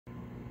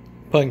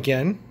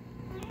Pumpkin.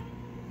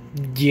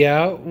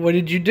 Yeah, what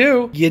did you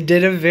do? You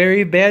did a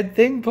very bad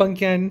thing,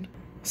 Pumpkin.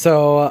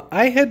 So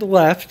I had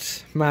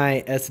left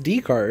my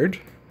SD card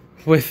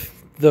with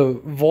the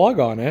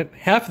vlog on it,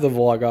 half the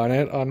vlog on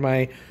it, on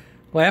my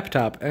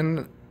laptop,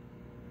 and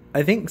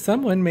I think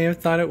someone may have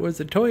thought it was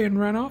a toy and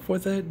run off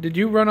with it. Did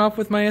you run off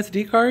with my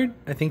SD card?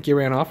 I think you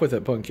ran off with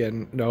it,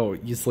 Pumpkin. No,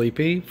 you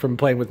sleepy? From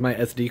playing with my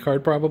SD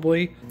card,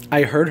 probably.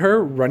 I heard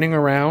her running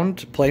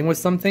around playing with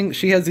something.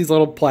 She has these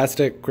little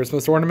plastic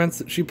Christmas ornaments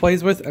that she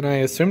plays with, and I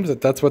assumed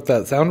that that's what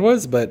that sound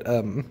was, but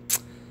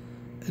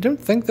I don't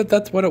think that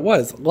that's what it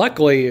was.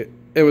 Luckily,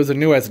 it was a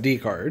new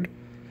SD card,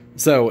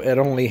 so it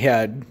only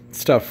had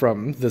stuff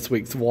from this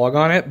week's vlog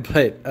on it,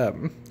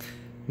 but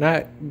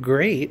not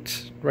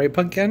great, right,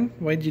 Pumpkin?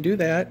 Why'd you do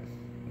that?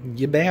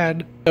 You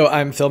bad. So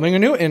I'm filming a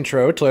new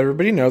intro to let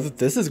everybody know that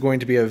this is going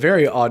to be a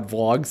very odd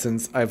vlog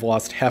since I've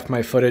lost half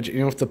my footage.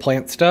 You know, with the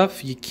plant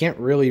stuff, you can't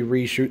really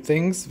reshoot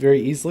things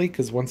very easily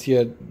because once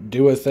you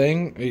do a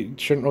thing, you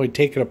shouldn't really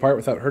take it apart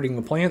without hurting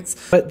the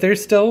plants. But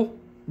there's still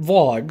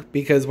vlog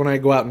because when I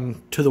go out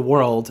into the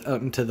world,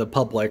 out into the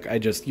public, I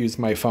just use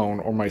my phone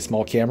or my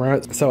small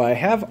camera. So I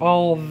have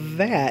all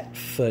that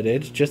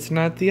footage, just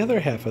not the other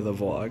half of the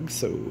vlog.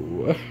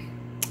 So,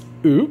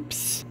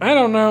 oops. I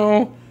don't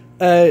know.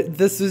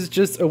 This is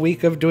just a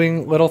week of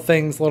doing little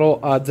things, little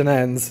odds and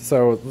ends.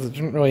 So I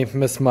didn't really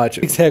miss much.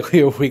 Exactly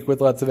a week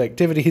with lots of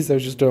activities. I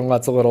was just doing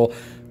lots of little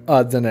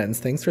odds and ends.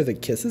 Thanks for the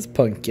kisses,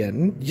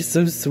 Pumpkin. You're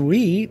so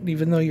sweet,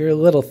 even though you're a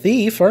little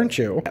thief, aren't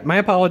you? My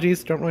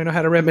apologies. Don't really know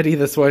how to remedy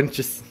this one.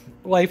 Just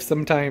life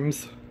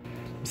sometimes.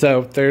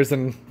 So there's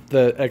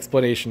the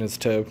explanation as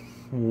to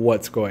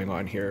what's going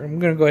on here. I'm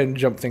going to go ahead and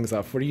jump things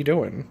off. What are you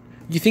doing?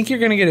 You think you're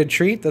going to get a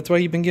treat? That's why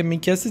you've been giving me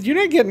kisses? You're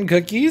not getting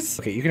cookies.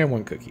 Okay, you can have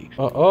one cookie.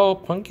 Uh-oh,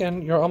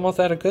 Pumpkin, you're almost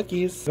out of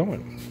cookies.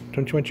 Going.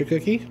 Don't you want your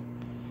cookie?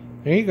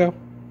 There you go.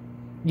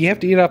 You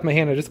have to eat off my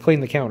hand. I just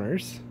cleaned the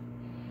counters.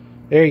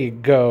 There you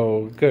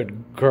go.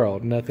 Good girl.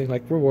 Nothing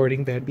like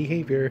rewarding bad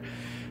behavior.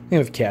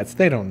 With cats,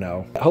 they don't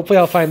know. Hopefully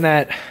I'll find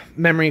that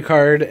memory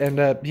card and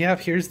yeah,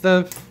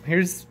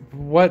 here's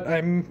what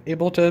I'm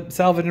able to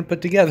salvage and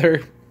put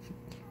together.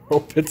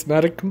 Hope it's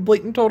not a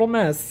complete and total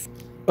mess.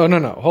 Oh,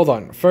 no, hold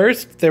on.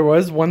 First, there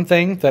was one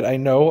thing that I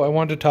know I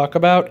wanted to talk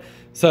about.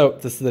 So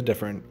this is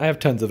different. I have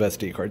tons of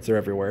SD cards. They're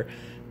everywhere.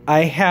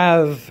 I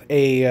have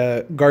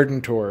a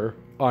garden tour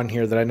on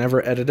here that I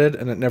never edited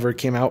and it never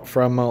came out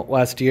from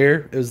last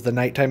year. It was the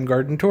nighttime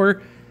garden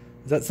tour.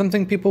 Is that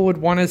something people would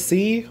want to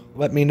see?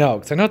 Let me know,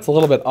 because I know it's a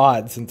little bit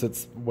odd since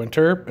it's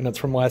winter and it's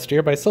from last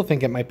year, but I still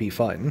think it might be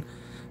fun.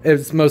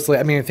 It's mostly,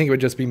 I mean, I think it would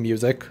just be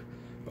music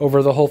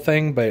over the whole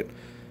thing, but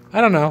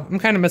I don't know. I'm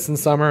kind of missing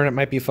summer and it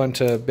might be fun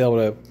to be able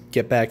to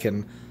get back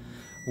and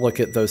look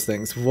at those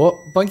things. Whoa,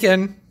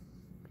 Pumpkin,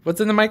 what's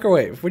in the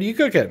microwave? What are you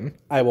cooking?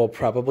 I will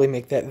probably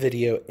make that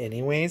video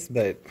anyways,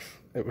 but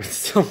it would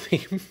still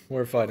be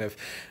more fun if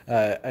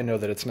I know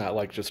that it's not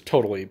like just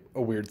totally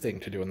a weird thing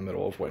to do in the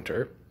middle of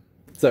winter.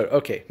 So,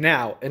 okay,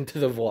 now into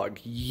the vlog.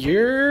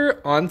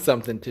 You're on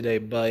something today,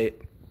 but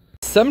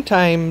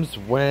sometimes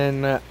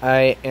when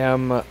I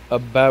am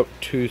about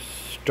to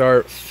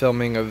start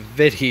filming a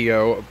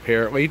video,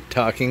 apparently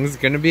talking's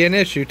gonna be an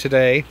issue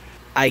today.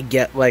 I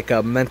get like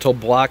a mental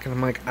block and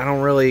I'm like, I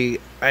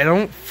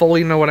don't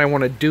fully know what I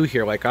want to do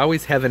here. Like, I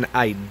always have an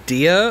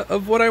idea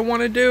of what I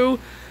want to do,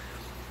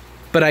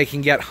 but I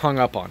can get hung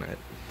up on it.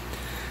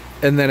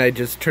 And then I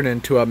just turn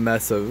into a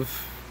mess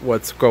of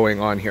what's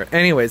going on here.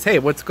 Anyways, hey,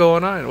 what's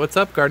going on? What's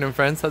up, garden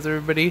friends? How's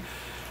everybody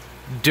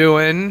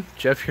doing?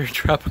 Jeff here,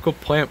 Tropical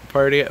Plant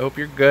Party. I hope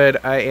you're good.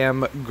 I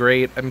am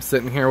great. I'm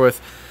sitting here with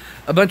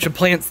a bunch of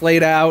plants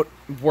laid out,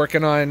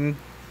 working on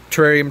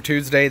Terrarium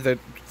Tuesday. That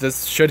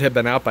this should have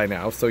been out by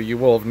now, so you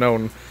will have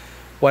known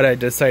what I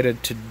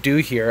decided to do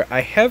here.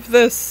 I have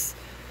this,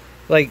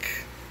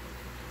 like,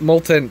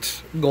 molten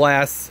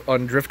glass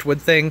on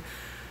driftwood thing,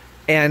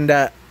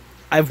 and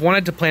I've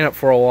wanted to plant it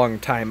for a long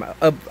time.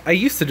 I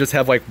used to just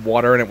have like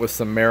water in it with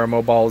some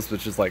Marimo balls,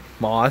 which is like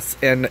moss,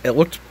 and it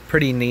looked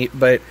pretty neat,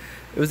 but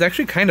it was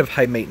actually kind of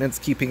high maintenance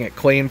keeping it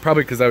clean,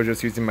 probably because I was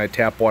just using my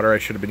tap water. I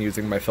should have been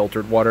using my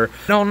filtered water.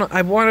 No,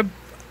 I want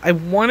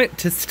it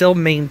to still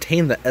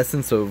maintain the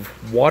essence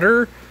of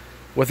water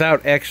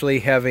without actually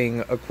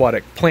having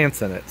aquatic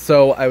plants in it.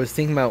 So I was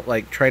thinking about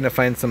like trying to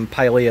find some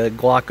Pilea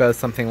glauca,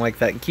 something like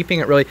that, and keeping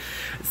it really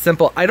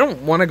simple. I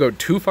don't want to go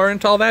too far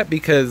into all that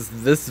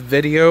because this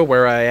video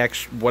where I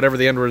actually, whatever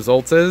the end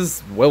result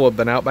is, will have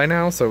been out by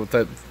now. So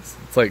that's,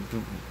 it's like,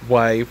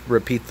 why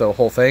repeat the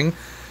whole thing?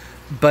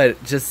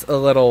 But just a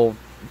little,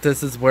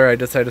 this is where I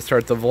decided to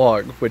start the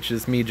vlog, which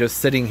is me just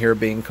sitting here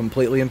being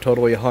completely and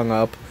totally hung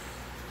up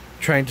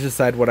trying to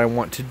decide what I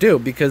want to do,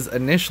 because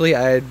initially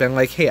I had been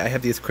like, hey, I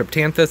have these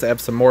cryptanthus, I have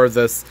some more of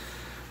this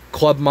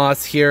club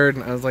moss here,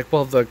 and I was like,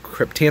 well, the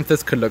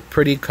cryptanthus could look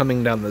pretty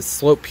coming down the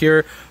slope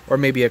here, or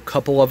maybe a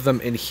couple of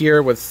them in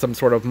here with some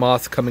sort of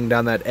moss coming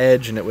down that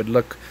edge, and it would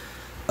look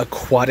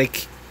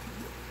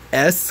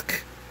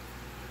aquatic-esque.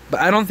 But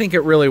I don't think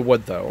it really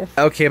would, though.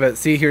 Okay, but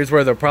see, here's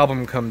where the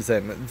problem comes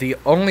in. The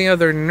only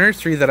other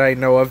nursery that I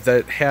know of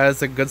that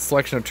has a good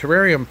selection of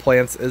terrarium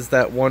plants is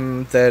that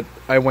one that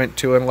I went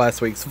to in last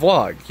week's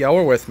vlog. Y'all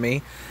were with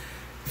me.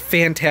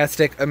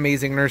 Fantastic,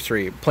 amazing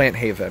nursery, Plant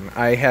Haven.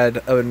 I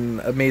had an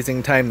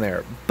amazing time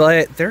there.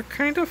 But they're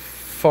kind of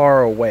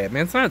far away. I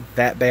mean, it's not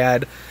that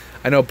bad.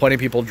 I know plenty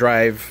of people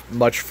drive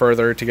much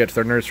further to get to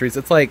their nurseries.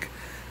 It's like,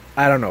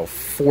 I don't know,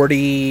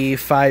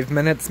 45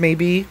 minutes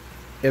maybe?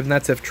 And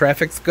that's if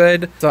traffic's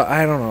good. So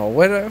I don't know.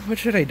 What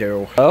should I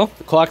do? Well,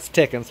 the clock's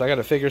ticking, so I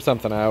gotta figure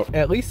something out.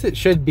 At least it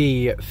should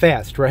be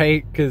fast,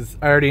 right? Because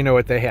I already know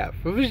what they have.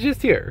 It was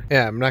just here.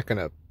 Yeah, I'm not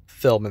gonna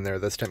film in there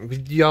this time.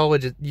 Y'all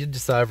would you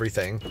just saw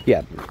everything.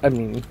 Yeah, I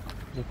mean,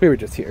 we were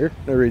just here.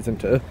 No reason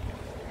to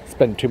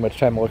spend too much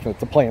time looking at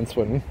the plants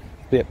when...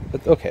 Yeah,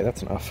 okay,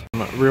 that's enough.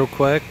 Real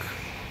quick,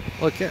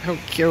 look at how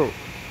cute.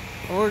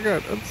 Oh my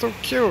god, it's so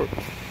cute.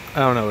 I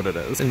don't know what it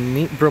is. A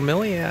neat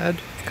bromeliad.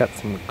 It's got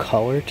some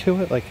color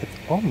to it, like it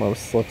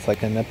almost looks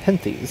like a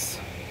Nepenthes.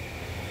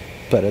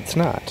 But it's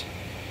not.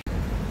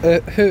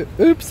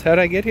 Oops, how'd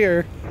I get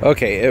here?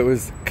 Okay, it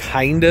was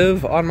kind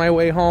of on my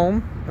way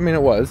home. I mean,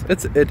 it was.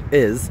 It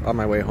is on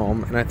my way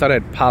home, and I thought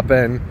I'd pop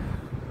in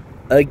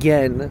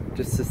again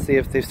just to see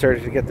if they've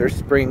started to get their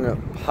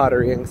spring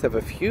pottery in. I have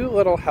a few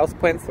little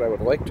houseplants that I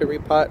would like to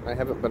repot, and I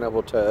haven't been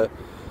able to,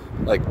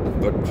 like,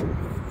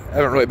 I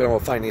haven't really been able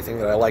to find anything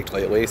that I liked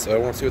lately, so I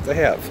want to see what they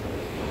have.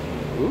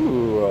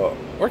 Ooh,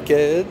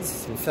 orchids,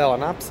 some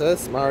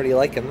phalaenopsis. I'm already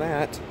liking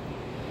that.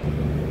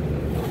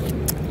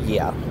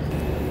 Yeah.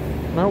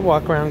 I'll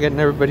walk around getting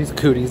everybody's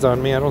cooties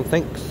on me. I don't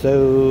think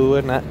so.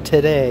 Not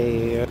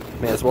today.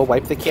 May as well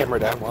wipe the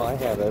camera down while I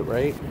have it,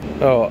 right?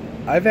 Oh,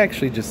 I've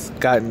actually just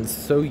gotten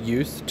so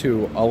used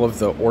to all of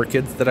the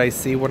orchids that I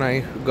see when I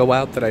go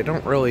out that I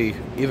don't really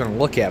even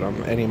look at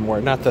them anymore.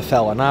 Not the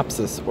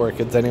phalaenopsis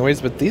orchids anyways,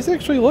 but these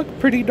actually look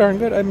pretty darn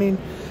good. I mean,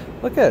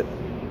 look at...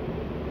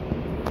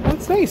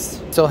 That's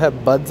nice. Still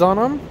have buds on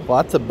them.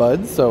 Lots of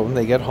buds, so when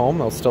they get home,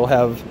 they'll still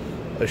have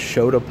a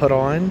show to put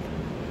on.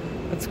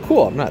 That's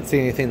cool. I'm not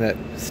seeing anything that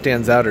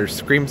stands out or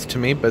screams to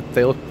me, but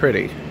they look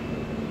pretty.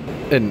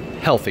 And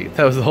healthy.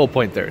 That was the whole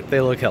point there. They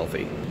look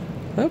healthy.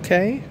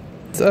 Okay.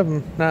 It's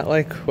not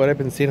like what I've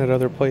been seeing at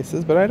other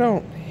places, but I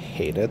don't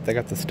hate it. They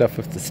got the stuff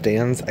with the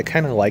stands. I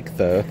kind of like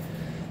the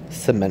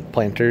cement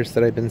planters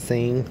that I've been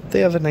seeing.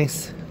 They have a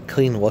nice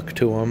clean look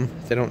to them.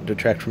 They don't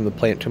detract from the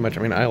plant too much.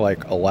 I mean, I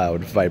like a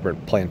loud,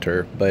 vibrant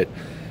planter, but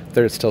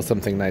there's still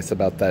something nice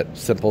about that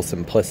simple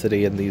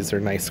simplicity, and these are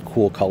nice,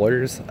 cool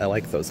colors. I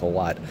like those a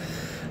lot.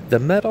 The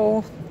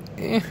metal,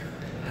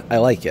 I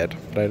like it,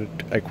 but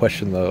I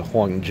question the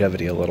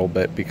longevity a little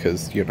bit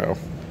because, you know,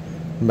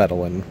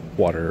 metal and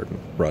water and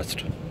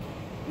rust.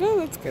 No,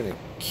 that's kind of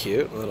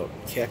cute. A little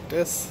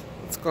cactus.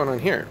 What's going on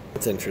here?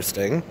 It's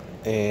interesting.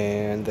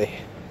 And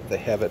they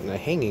have it in a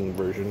hanging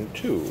version,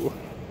 too.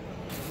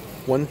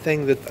 One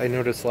thing that I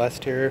noticed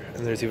last year,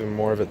 and there's even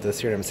more of it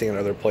this year, and I'm seeing in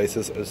other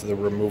places, is the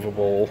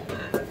removable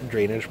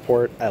drainage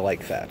port. I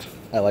like that.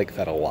 I like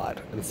that a lot.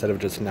 Instead of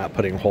just not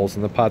putting holes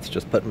in the pots,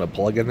 just putting a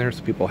plug in there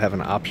so people have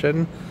an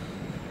option.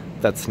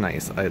 That's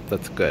nice.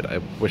 That's good.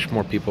 I wish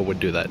more people would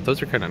do that.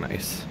 Those are kind of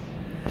nice.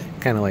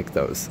 Kind of like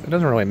those. It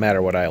doesn't really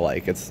matter what I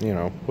like. It's, you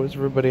know, what does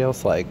everybody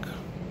else like?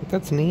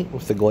 That's neat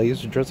with the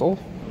glazed drizzle.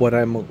 What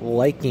I'm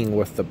liking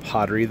with the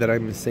pottery that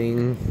I'm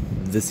seeing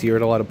this year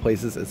at a lot of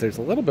places is there's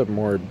a little bit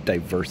more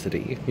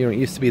diversity. You know, it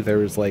used to be there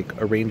was like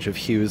a range of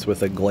hues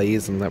with a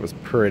glaze, and that was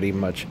pretty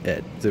much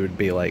it. There would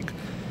be like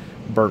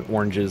burnt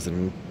oranges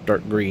and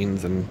dark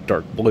greens and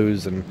dark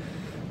blues, and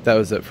that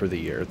was it for the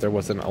year. There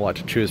wasn't a lot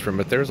to choose from,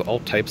 but there's all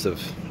types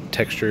of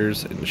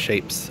textures and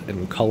shapes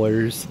and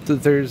colors. So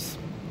there's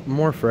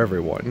more for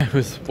everyone. I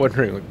was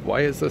wondering, like,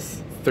 why is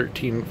this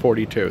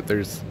 $13.42?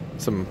 There's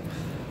some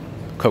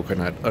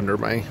coconut under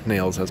my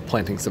nails as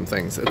planting some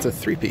things. It's a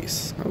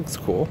 3-piece. That looks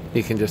cool.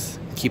 You can just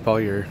keep all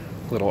your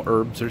little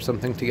herbs or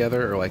something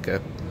together, or like a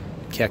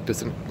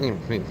cactus, and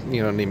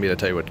you don't need me to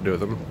tell you what to do with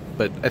them,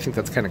 but I think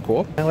that's kind of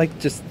cool. I like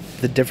just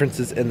the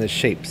differences in the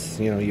shapes.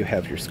 You know, you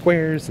have your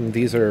squares, and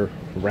these are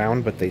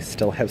round, but they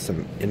still have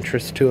some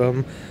interest to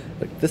them.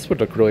 Like, this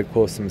would look really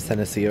cool with some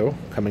senecio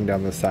coming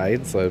down the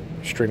sides, a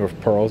string of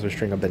pearls or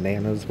string of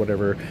bananas,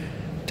 whatever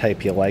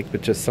type you like,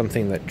 but just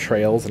something that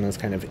trails and is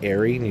kind of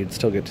airy, and you'd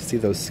still get to see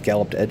those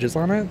scalloped edges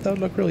on it. That would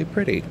look really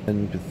pretty.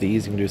 And with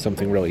these, you can do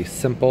something really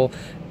simple,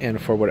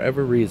 and for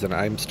whatever reason,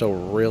 I'm still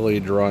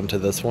really drawn to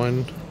this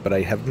one, but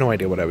I have no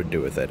idea what I would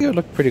do with it. It would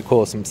look pretty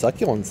cool with some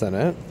succulents in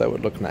it. That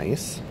would look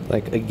nice.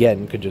 Like,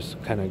 again, could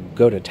just kind of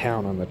go to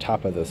town on the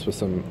top of this with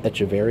some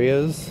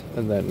echeverias,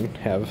 and then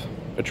have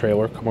a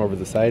trailer come over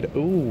the side.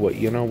 Ooh,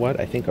 you know what?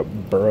 I think a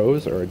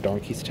burrows or a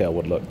donkey's tail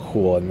would look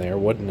cool in there,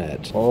 wouldn't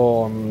it?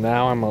 Oh,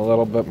 now I'm a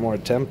little bit more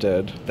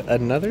tempted.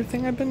 Another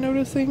thing I've been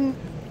noticing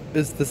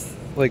is this,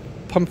 like,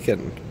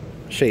 pumpkin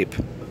shape.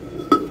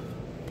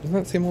 Doesn't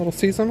that seem a little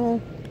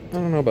seasonal? I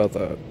don't know about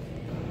that.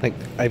 Like,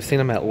 I've seen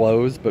them at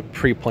Lowe's, but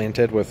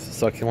pre-planted with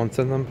succulents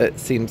in them. It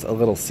seems a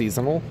little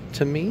seasonal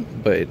to me,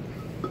 but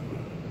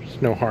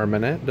no harm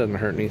in it. Doesn't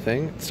hurt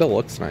anything. It still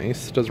looks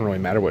nice. Doesn't really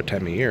matter what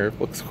time of year.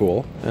 It looks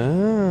cool.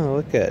 Oh,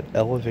 look at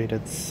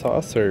elevated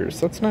saucers.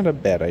 That's not a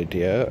bad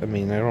idea. I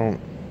mean, that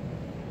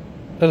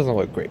doesn't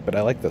look great, but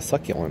I like the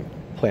succulent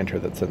planter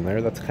that's in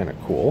there. That's kind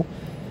of cool.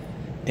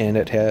 And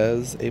it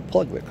has a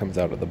plug that comes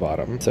out of the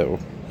bottom, so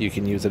you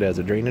can use it as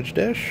a drainage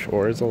dish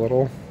or as a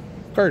little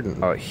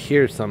garden. Oh,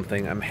 here's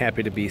something I'm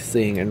happy to be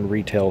seeing in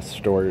retail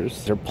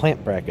stores. They're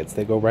plant brackets.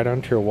 They go right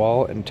onto your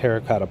wall in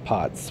terracotta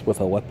pots with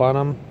a lip on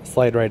them.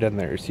 Slide right in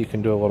there, so you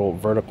can do a little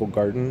vertical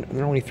garden, and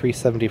they're only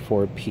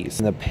 $3.74 a piece.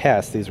 In the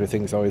past, these were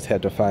things I always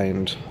had to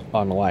find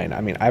online.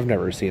 I mean, I've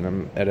never seen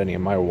them at any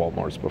of my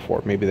Walmarts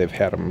before. Maybe they've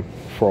had them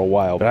for a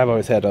while, but I've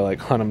always had to like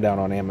hunt them down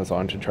on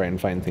Amazon to try and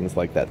find things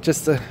like that.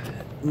 Just a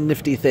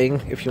nifty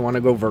thing if you want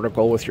to go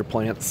vertical with your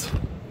plants.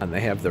 And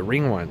they have the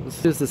ring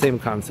ones. It's the same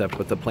concept,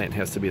 but the plant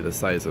has to be the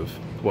size of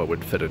what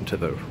would fit into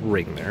the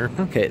ring there.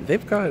 Okay,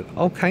 they've got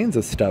all kinds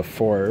of stuff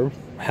for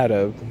how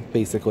to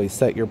basically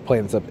set your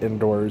plants up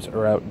indoors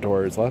or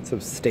outdoors. Lots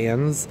of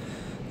stands,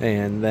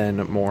 and then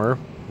more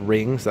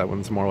rings. That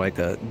one's more like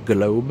a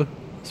globe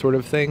sort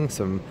of thing.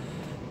 Some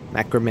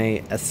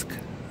macrame-esque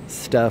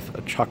stuff,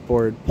 a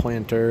chalkboard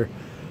planter,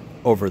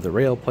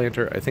 over-the-rail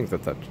planter. I think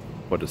that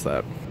what is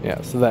that?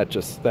 Yeah, so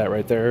that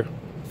right there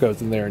goes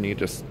in there, and you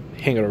just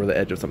hang it over the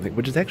edge of something,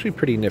 which is actually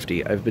pretty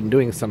nifty. I've been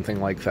doing something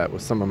like that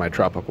with some of my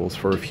tropicals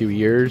for a few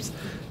years,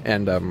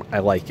 and I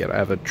like it. I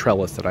have a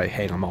trellis that I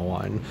hang them all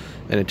on,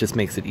 and it just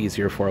makes it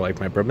easier for like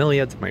my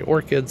bromeliads, my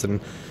orchids,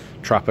 and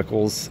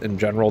tropicals in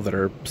general that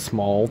are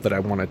small that I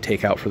want to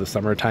take out for the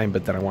summertime,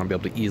 but then I want to be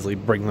able to easily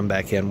bring them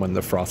back in when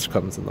the frost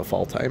comes in the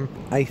fall time.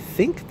 I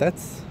think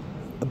that's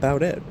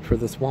about it for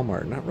this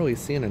Walmart. Not really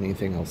seeing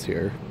anything else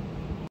here.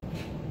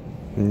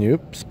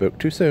 Nope, spoke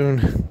too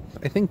soon.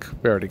 I think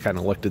we already kind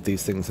of looked at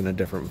these things in a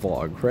different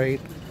vlog, right?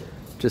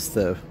 Just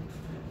the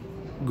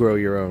grow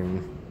your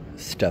own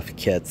stuff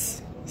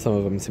kits. Some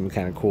of them seem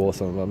kind of cool,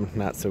 some of them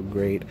not so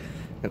great.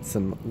 Got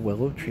some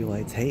willow tree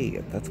lights. Hey,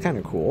 that's kind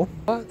of cool.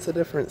 Lots of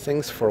different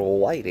things for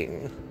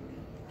lighting,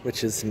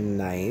 which is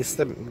nice.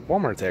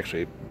 Walmart's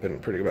actually been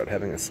pretty good about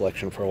having a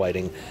selection for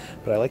lighting,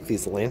 but I like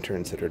these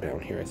lanterns that are down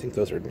here. I think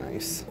those are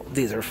nice.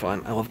 These are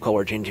fun. I love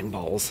color changing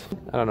balls.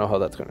 I don't know how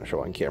that's going to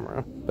show on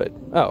camera, but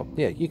oh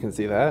yeah, you can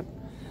see that.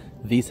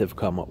 These have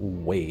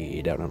come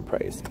way down in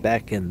price.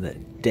 Back in the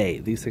day,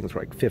 these things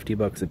were like 50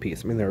 bucks a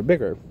piece. I mean, they were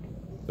bigger,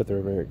 but they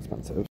were very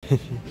expensive.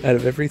 Out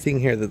of everything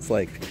here that's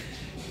like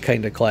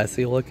kind of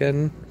classy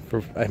looking,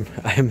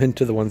 I'm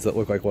into the ones that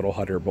look like little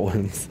hot air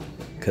balloons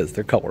because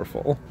they're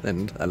colorful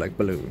and I like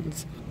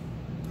balloons.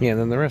 Yeah, and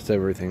then the rest of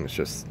everything is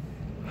just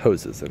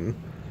hoses and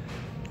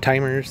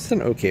timers. It's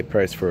an okay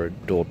price for a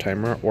dual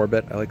timer.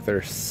 Orbit, I like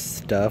their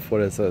stuff.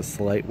 What is this?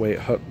 Lightweight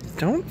hook.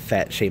 Don't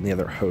fat shame the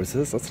other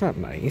hoses. That's not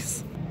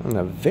nice. And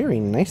a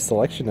very nice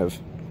selection of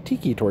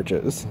tiki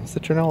torches,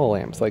 citronella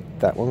lamps. Like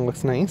that one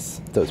looks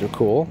nice. Those are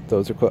cool.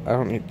 Those are cool.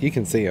 You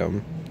can see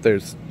them.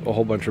 There's a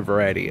whole bunch of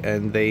variety,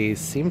 and they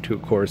seem to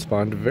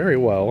correspond very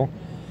well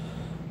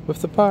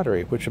with the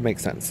pottery, which would make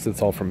sense.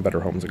 It's all from Better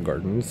Homes and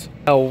Gardens.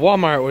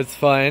 Walmart was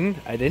fun.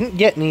 I didn't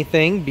get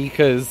anything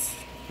because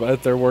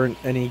there weren't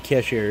any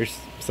cashiers,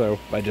 so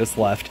I just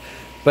left.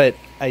 But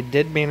I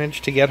did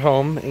manage to get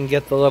home and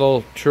get the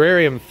little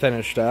terrarium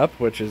finished up,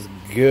 which is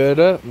good.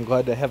 I'm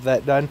glad to have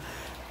that done.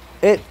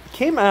 It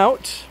came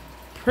out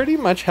pretty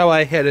much how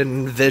I had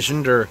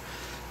envisioned or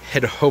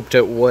had hoped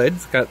it would.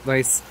 It's got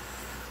nice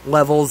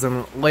levels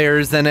and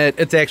layers in it.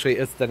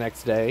 It's the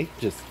next day,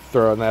 just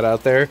throwing that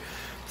out there.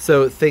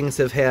 So things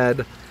have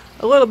had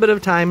a little bit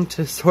of time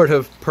to sort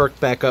of perk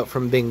back up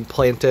from being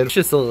planted. It's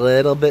just a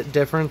little bit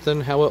different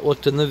than how it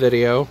looked in the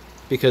video,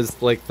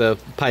 because like the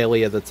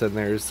pilea that's in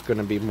there is going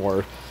to be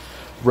more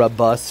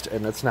robust,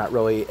 and it's not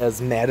really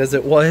as mad as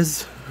it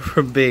was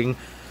from being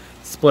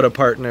split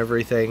apart and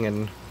everything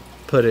and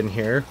put in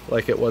here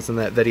like it was in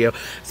that video.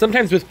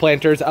 Sometimes with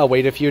planters I'll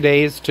wait a few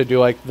days to do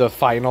like the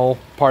final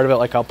part of it.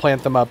 Like I'll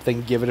plant them up,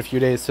 then give it a few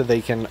days so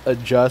they can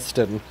adjust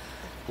and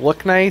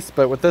look nice.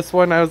 But with this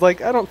one I was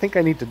like, I don't think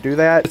I need to do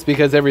that. It's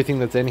because everything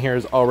that's in here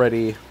is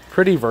already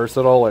pretty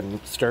versatile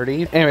and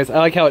sturdy. Anyways, I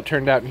like how it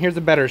turned out, and here's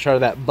a better shot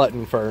of that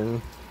button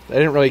fern. I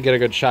didn't really get a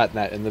good shot in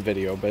that in the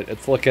video, but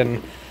it's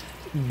looking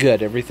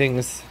good.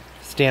 Everything's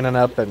standing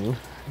up and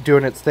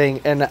doing its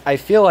thing, and I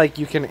feel like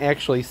you can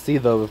actually see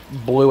the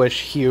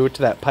bluish hue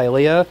to that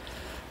pilea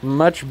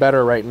much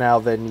better right now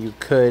than you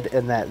could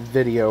in that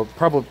video.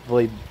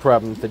 Probably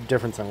from the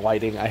difference in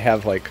lighting. I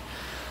have like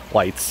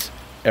lights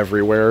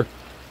everywhere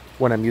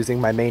when I'm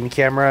using my main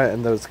camera,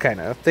 and those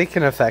they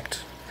can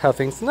affect how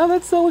things. No,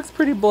 that still looks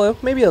pretty blue.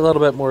 Maybe a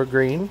little bit more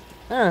green.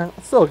 It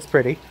still looks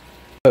pretty.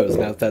 So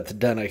now that that's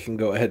done, I can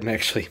go ahead and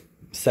actually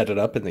set it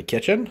up in the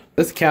kitchen.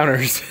 This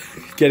counter's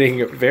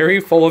getting very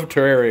full of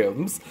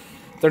terrariums.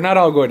 They're not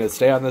all going to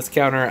stay on this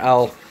counter.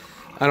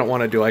 I don't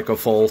want to do like a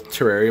full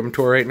terrarium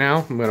tour right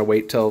now. I'm going to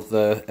wait till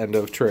the end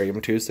of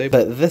Terrarium Tuesday.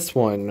 But this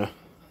one,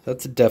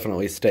 that's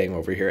definitely staying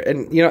over here.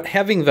 And, you know,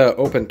 having the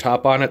open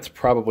top on it's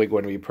probably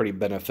going to be pretty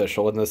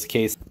beneficial in this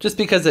case, just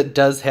because it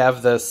does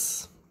have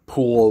this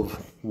pool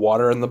of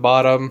water in the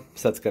bottom,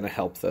 so that's going to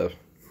help the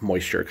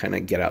moisture kind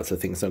of get out so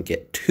things don't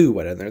get too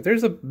wet in there.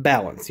 There's a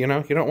balance, you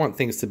know? You don't want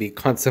things to be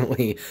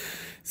constantly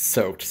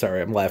soaked.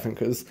 Sorry, I'm laughing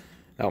because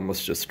I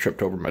almost just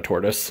tripped over my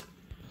tortoise.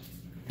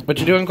 What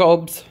you doing,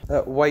 Colbs?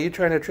 Why you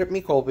trying to trip me,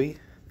 Colby?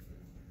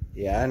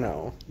 Yeah, I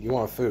know. You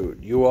want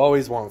food. You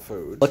always want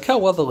food. Look how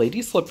well the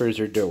lady slippers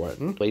are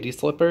doing. Lady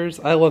slippers?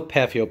 I love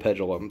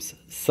Paphiopedilums.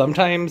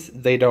 Sometimes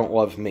they don't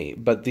love me,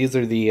 but these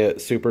are the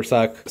Super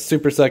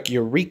Suck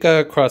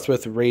Eureka crossed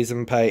with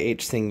Raisin Pie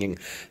H Singing.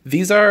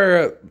 These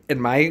are,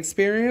 in my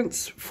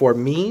experience, for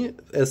me,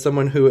 as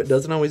someone who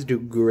doesn't always do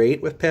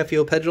great with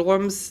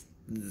Paphiopedilums,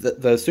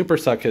 the Super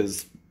Suck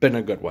has been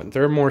a good one.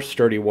 They're a more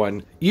sturdy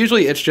one.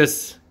 Usually it's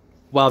just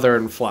while they're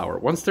in flower.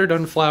 Once they're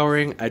done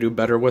flowering, I do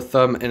better with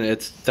them, and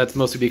that's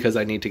mostly because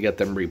I need to get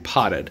them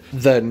repotted.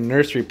 The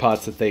nursery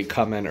pots that they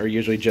come in are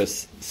usually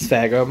just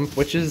sphagnum,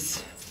 which is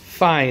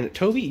fine.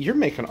 Toby, you're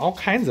making all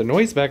kinds of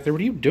noise back there.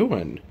 What are you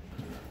doing?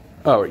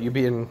 Oh,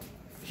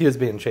 he was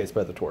being chased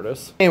by the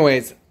tortoise.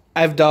 Anyways,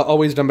 I've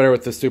always done better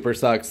with the Super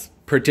Sucks,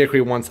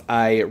 particularly once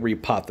I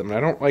repot them. And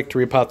I don't like to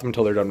repot them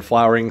until they're done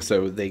flowering,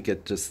 so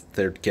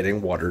they're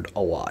getting watered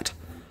a lot.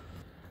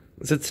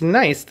 It's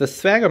nice, the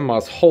sphagnum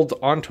moss holds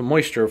onto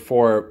moisture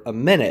for a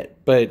minute,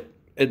 but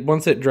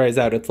once it dries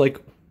out, it's like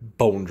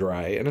bone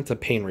dry, and it's a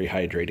pain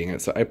rehydrating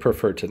it, so I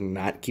prefer to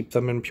not keep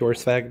them in pure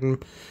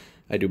sphagnum.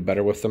 I do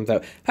better with them though.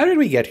 How did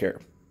we get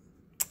here?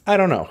 I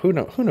don't know. Who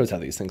knows how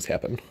these things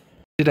happen?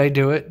 Did I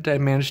do it? Did I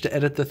manage to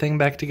edit the thing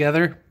back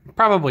together?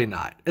 Probably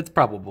not. It's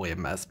probably a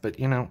mess, but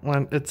you know,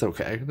 it's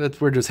okay.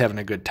 We're just having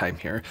a good time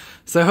here.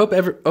 So I hope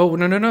oh,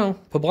 no.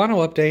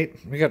 Poblano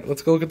update.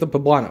 Let's go look at the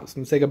poblanos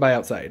and say goodbye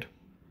outside.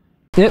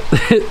 Yep,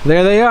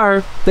 there they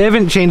are. They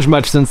haven't changed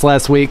much since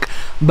last week,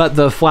 but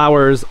the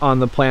flowers on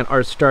the plant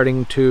are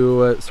starting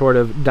to sort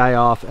of die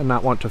off and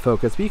not want to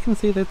focus. But you can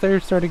see that they're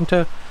starting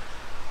to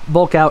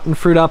bulk out and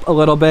fruit up a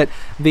little bit.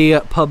 The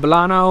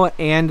poblano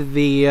and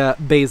the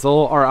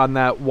basil are on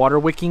that water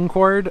wicking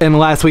cord. In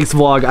last week's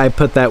vlog, I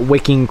put that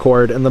wicking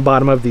cord in the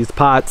bottom of these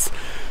pots.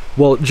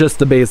 Well, just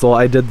the basil.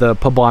 I did the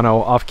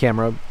poblano off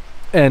camera.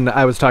 And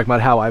I was talking about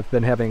how I've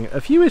been having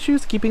a few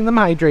issues keeping them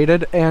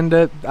hydrated,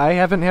 and I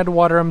haven't had to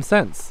water them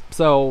since.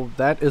 So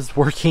that is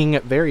working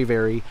very,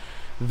 very,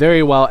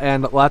 very well,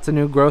 and lots of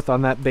new growth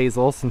on that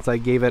basil since I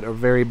gave it a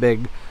very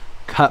big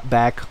cut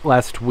back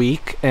last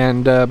week.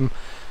 And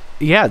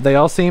yeah, they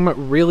all seem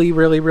really,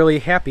 really, really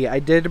happy. I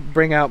did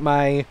bring out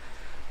my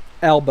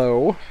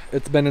elbow.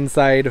 It's been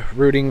inside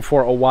rooting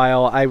for a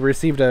while. I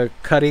received a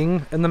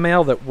cutting in the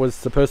mail that was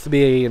supposed to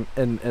be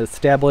an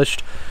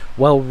established,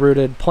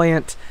 well-rooted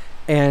plant,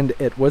 and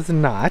it was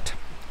not,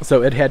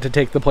 so it had to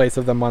take the place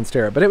of the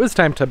Monstera. But it was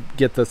time to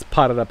get this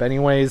potted up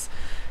anyways.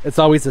 It's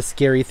always a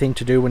scary thing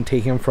to do when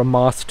taking from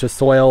moss to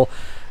soil,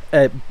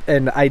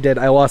 and I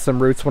lost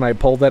some roots when I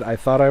pulled it. I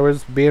thought I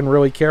was being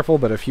really careful,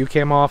 but a few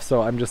came off,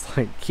 so I'm just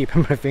like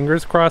keeping my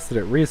fingers crossed that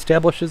it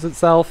reestablishes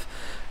itself,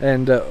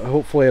 and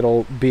hopefully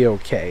it'll be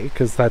okay,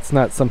 because that's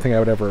not something I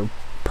would ever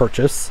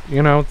purchase,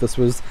 you know. This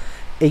was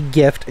a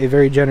gift, a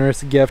very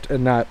generous gift,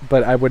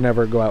 but I would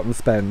never go out and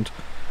spend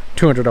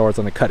 $200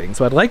 on a cutting,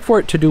 so I'd like for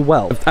it to do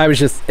well. I was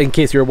just, in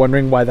case you were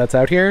wondering why that's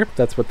out here,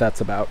 that's what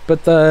that's about.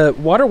 But the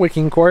water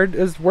wicking cord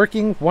is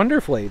working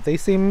wonderfully. They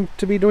seem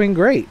to be doing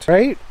great,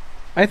 right?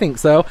 I think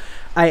so.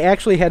 I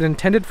actually had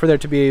intended for there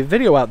to be a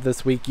video out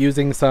this week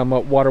using some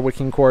water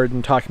wicking cord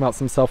and talking about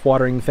some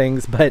self-watering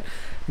things, but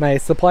my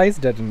supplies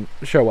didn't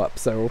show up,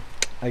 so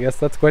I guess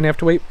that's going to have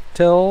to wait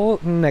till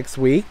next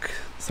week.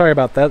 Sorry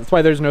about that. That's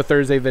why there's no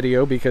Thursday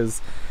video,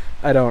 because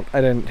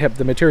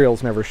the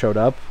materials never showed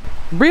up.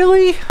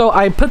 Really? So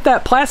I put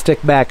that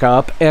plastic back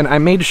up, and I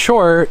made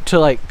sure to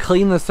like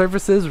clean the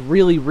surfaces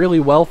really,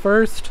 really well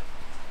first.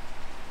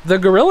 The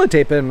Gorilla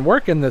Tape didn't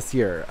work in this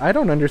year. I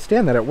don't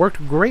understand that. It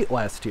worked great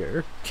last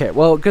year. Okay,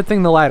 well, good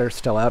thing the ladder's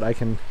still out. I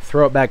can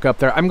throw it back up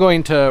there. I'm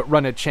going to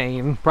run a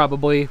chain,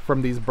 probably,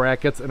 from these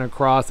brackets and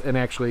across and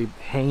actually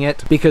hang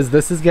it, because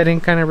this is getting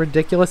kind of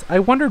ridiculous. I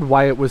wondered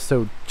why it was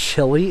so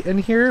chilly in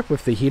here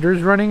with the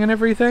heaters running and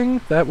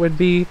everything. That would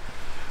be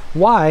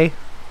why.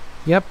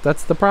 Yep,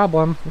 that's the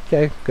problem.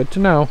 Okay, good to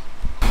know.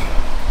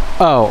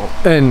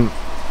 Oh, and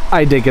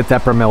I did get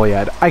that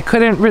bromeliad. I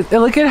couldn't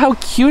look at how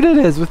cute it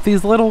is with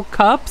these little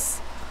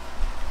cups.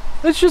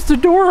 It's just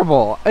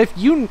adorable. If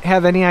you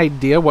have any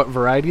idea what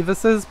variety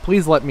this is,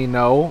 please let me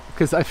know,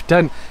 because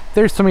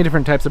there's so many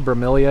different types of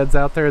bromeliads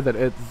out there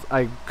that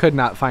I could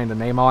not find a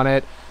name on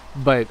it,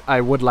 but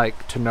I would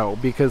like to know,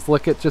 because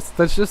look at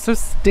that's just so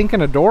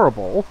stinking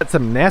adorable. Got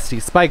some nasty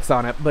spikes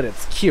on it, but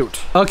it's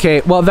cute.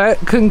 Okay, well that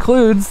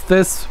concludes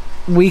this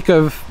week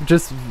of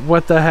just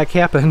what the heck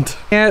happened.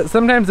 Yeah,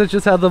 sometimes it's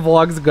just how the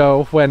vlogs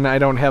go when I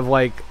don't have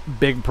like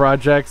big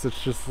projects.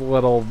 It's just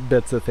little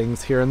bits of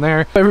things here and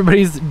there.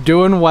 Everybody's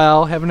doing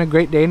well, having a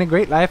great day and a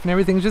great life, and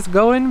everything's just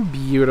going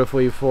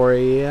beautifully for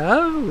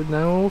you.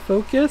 No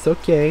focus?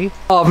 Okay.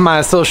 All of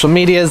my social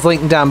media is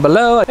linked down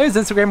below. There's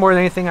Instagram. More than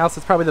anything else,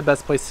 it's probably the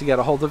best place to get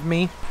a hold of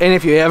me. And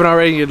if you haven't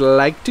already, you'd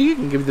like to, you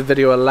can give the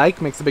video a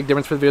like. Makes a big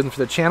difference for the videos and for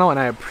the channel, and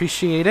I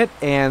appreciate it.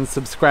 And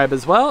subscribe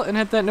as well, and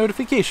hit that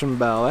notification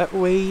bell. That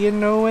way you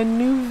know when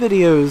new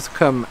videos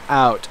come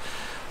out.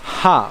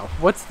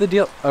 What's the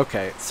deal?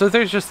 Okay, so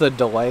there's just a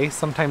delay.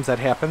 Sometimes that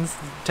happens.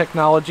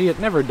 Technology, it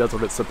never does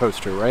what it's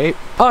supposed to, right?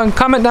 Oh, and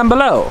comment down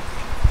below.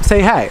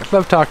 Say hi.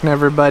 Love talking to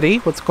everybody.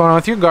 What's going on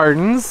with your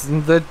gardens?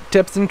 The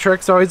tips and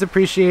tricks always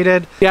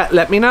appreciated. Yeah,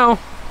 let me know.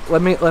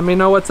 Let me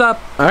know what's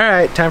up. All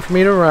right, time for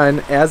me to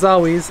run. As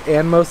always,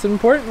 and most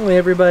importantly,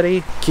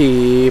 everybody,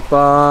 keep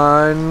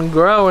on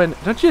growing.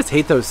 Don't you just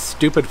hate those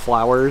stupid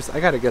flowers? I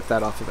gotta get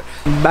that off of it.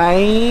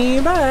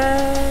 Bye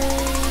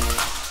bye.